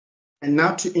And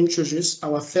now to introduce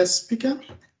our first speaker,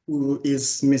 who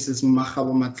is Mrs.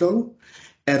 Mmakgabo Matlou,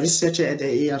 a researcher at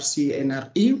the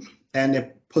ARC-NRE, and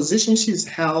a position she's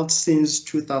held since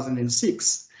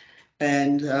 2006.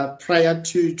 And prior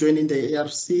to joining the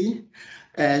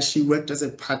ARC, she worked as a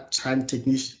part-time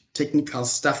technical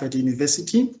staff at the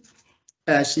university.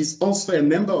 She's also a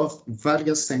member of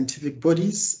various scientific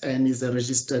bodies and is a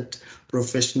registered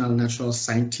professional natural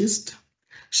scientist.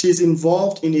 She's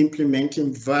involved in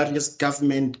implementing various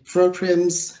government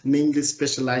programs, mainly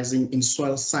specializing in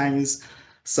soil science,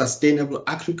 sustainable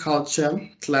agriculture,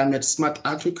 climate smart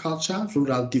agriculture,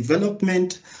 rural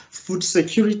development, food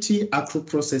security,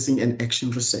 agro-processing, and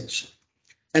action research.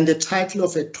 And the title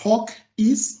of her talk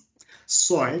is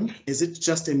Soil, is it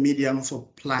just a medium for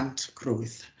plant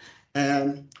growth?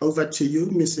 Over to you,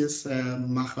 Mrs.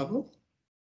 Mmakgabo.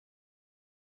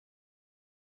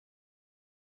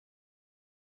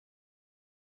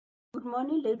 Good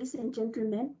morning, ladies and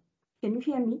gentlemen. Can you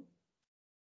hear me?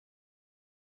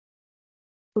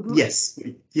 Yes,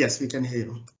 we can hear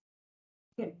you.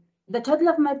 Okay. The title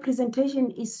of my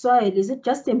presentation is Soil, is it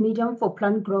just a medium for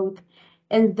plant growth?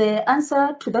 And the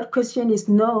answer to that question is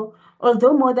no.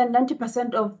 Although more than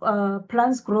 90% of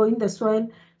plants grow in the soil,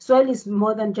 soil is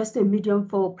more than just a medium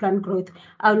for plant growth.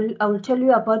 I will tell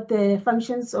you about the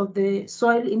functions of the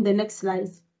soil in the next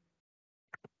slides.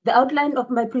 The outline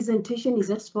of my presentation is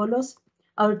as follows.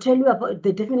 I will tell you about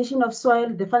the definition of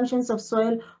soil, the functions of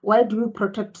soil, why do we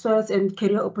protect soils, and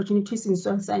career opportunities in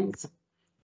soil science.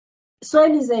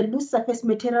 Soil is a loose surface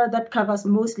material that covers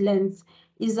most lands,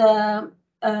 is a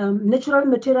natural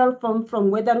material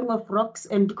from weathering of rocks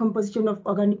and decomposition of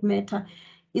organic matter.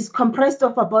 Is comprised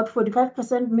of about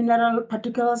 45% mineral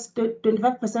particles,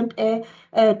 25% air,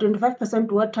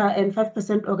 25% water, and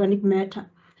 5% organic matter.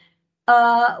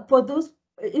 For those,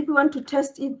 if you want to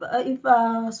test if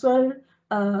soil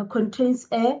contains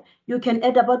air, you can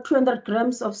add about 200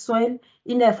 grams of soil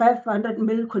in a 500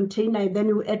 ml container, and then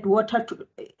you add water to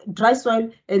dry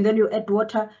soil, and then you add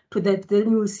water to that, then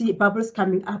you will see bubbles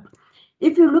coming up.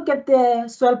 If you look at the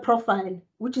soil profile,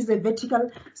 which is a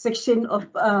vertical section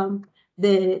of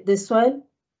the soil,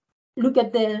 look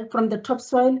at from the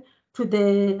topsoil to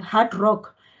the hard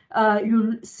rock,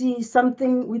 you'll see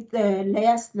something with the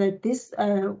layers like this.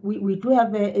 We do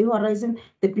have a horizon,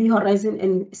 the B horizon,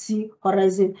 and C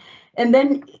horizon. And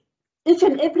then each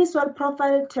and every soil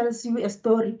profile tells you a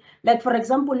story. Like, for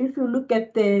example, if you look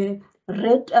at the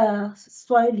red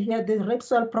soil here, the red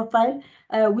soil profile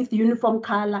with uniform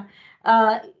color,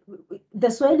 the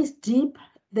soil is deep.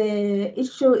 The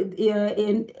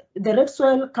red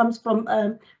soil comes from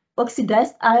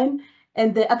oxidized iron,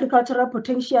 and the agricultural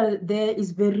potential there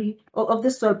is of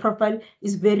the soil profile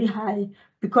is very high,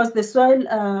 because the soil,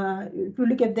 if you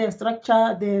look at the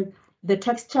structure, the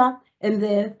texture, and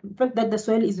the fact that the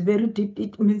soil is very deep,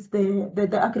 it means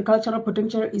the agricultural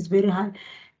potential is very high.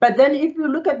 But then if you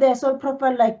look at the soil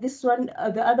profile like this one,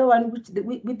 the other one with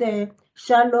the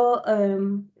shallow,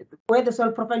 where the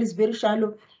soil profile is very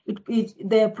shallow,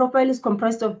 the profile is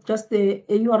comprised of just the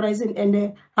AU horizon and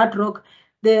the hard rock.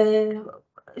 The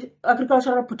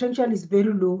agricultural potential is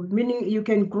very low, meaning you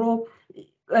can grow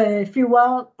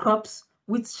fewer crops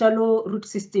with shallow root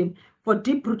system. For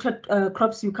deep-rooted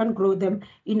crops, you can't grow them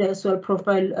in a soil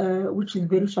profile which is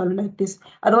very shallow like this.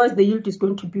 Otherwise, the yield is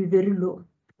going to be very low.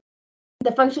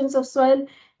 The functions of soil,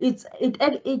 it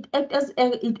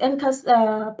anchors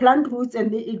plant roots,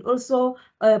 and it also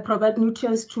provides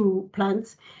nutrients to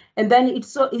plants. And then it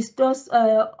stores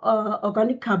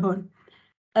organic carbon.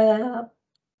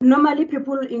 Normally,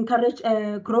 people encourage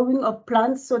growing of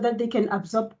plants so that they can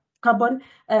absorb carbon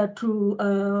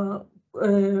to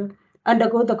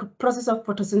undergo the process of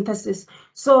photosynthesis.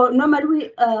 So normally, we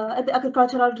at the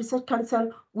Agricultural Research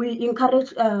Council, we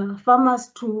encourage farmers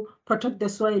to protect the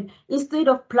soil. Instead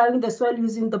of plowing the soil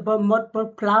using the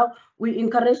motorball plow, we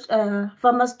encourage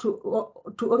farmers to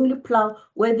only plow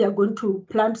where they are going to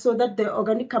plant, so that the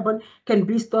organic carbon can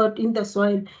be stored in the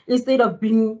soil instead of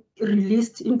being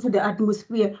released into the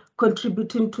atmosphere,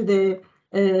 contributing to the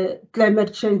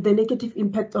climate change, the negative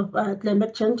impact of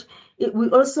climate change. We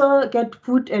also get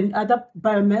food and other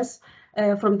biomass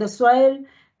from the soil.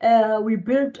 We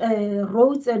build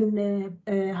roads and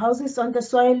houses on the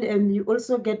soil, and you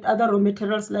also get other raw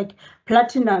materials like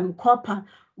platinum, copper,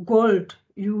 gold.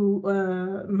 You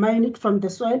mine it from the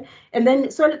soil, and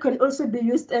then soil can also be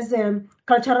used as a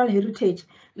cultural heritage.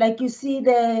 Like you see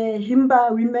the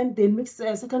Himba women, they mix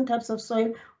certain types of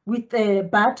soil with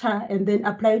butter and then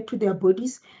apply it to their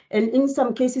bodies. And in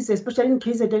some cases, especially in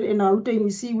KZN and Gauteng, you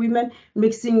see women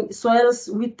mixing soils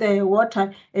with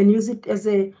water and use it as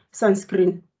a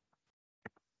sunscreen.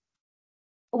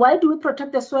 Why do we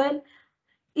protect the soil?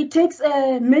 It takes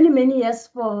many years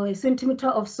for a centimeter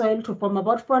of soil to form,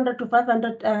 about 400 to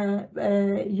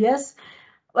 500 years.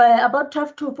 About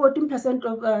 12 to 14%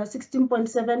 of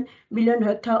 16.7 million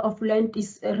hectare of land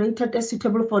is rated as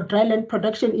suitable for dryland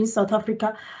production in South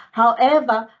Africa.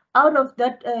 However, out of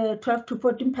that 12 to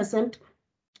 14%,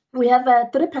 we have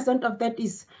 3% of that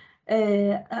is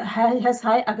has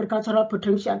high agricultural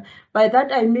potential. By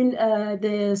that I mean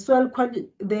the soil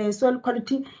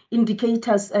quality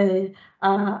indicators are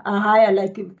higher.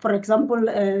 Like for example,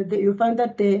 you find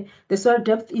that the soil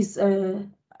depth is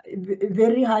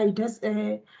very high. It has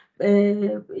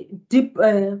deep.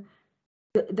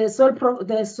 The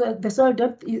soil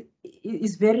depth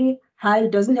is very high.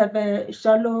 It doesn't have a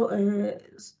shallow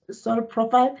soil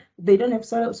profile. They don't have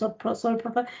soil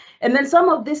profile. And then some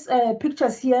of these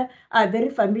pictures here are very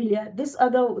familiar. This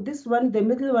one, the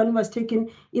middle one, was taken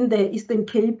in the Eastern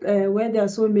Cape, where there are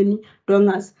so many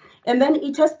dongas. And then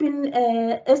it has been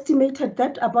estimated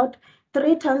that about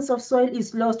 3 tons of soil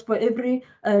is lost for every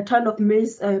ton of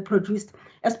maize produced,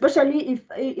 especially if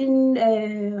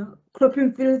in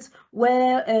cropping fields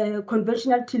where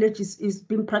conventional tillage is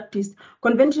being practiced.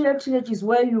 Conventional tillage is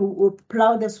where you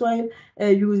plow the soil,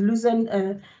 you loosen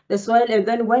the soil, and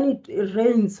then when it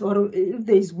rains or if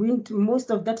there is wind,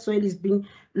 most of that soil is being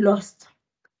lost.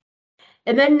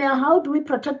 And then how do we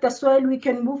protect the soil? We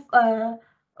can move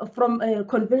from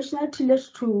conventional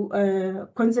tillage to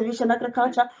conservation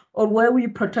agriculture, or where we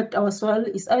protect our soil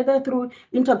is either through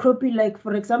intercropping. Like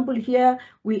for example, here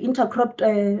we intercropped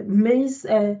maize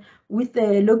with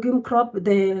the legume crop.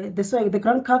 The soil, the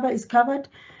ground cover is covered.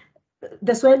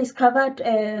 The soil is covered.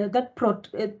 That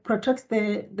protects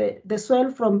the soil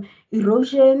from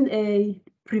erosion,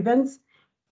 prevents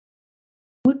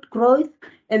wood growth,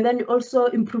 and then also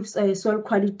improves soil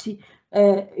quality.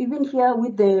 Even here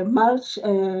with the mulch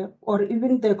or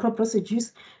even the crop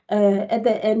residues, at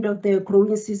the end of the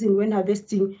growing season when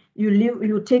harvesting,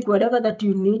 you take whatever that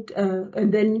you need,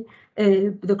 and then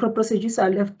the crop residues are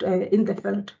left in the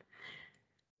field.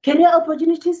 Career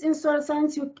opportunities in soil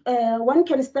science, one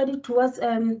can study towards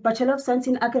Bachelor of Science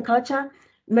in Agriculture,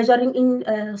 majoring in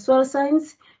soil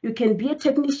science. You can be a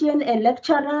technician, a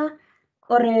lecturer,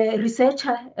 or a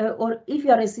researcher, or if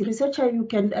you are a researcher, you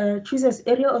can choose an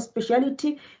area of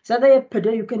specialty. So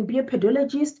you can be a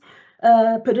pedologist.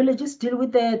 Pedologists deal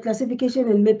with the classification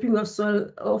and mapping of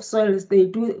soils. They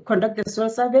do conduct the soil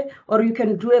survey, or you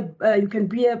can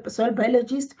be a soil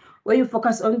biologist, where you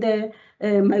focus on the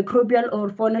microbial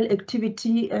or faunal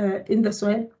activity in the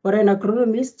soil, or an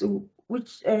agronomist,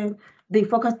 which they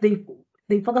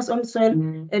focus on soil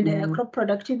and crop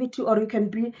productivity, or you can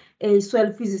be a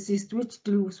soil physicist, which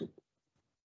deals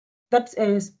that's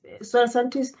a soil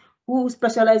scientist who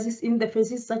specializes in the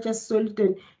phases such as solid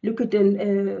and liquid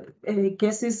and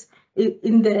gases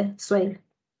in the soil.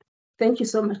 Thank you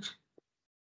so much.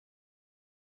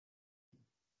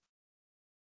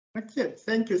 Okay,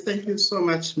 thank you so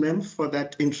much, ma'am, for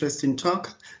that interesting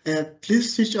talk.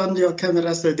 Please switch on your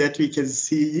camera so that we can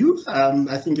see you.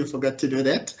 I think you forgot to do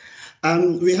that.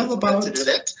 We have about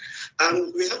please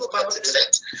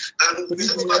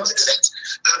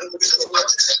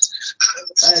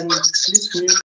mute.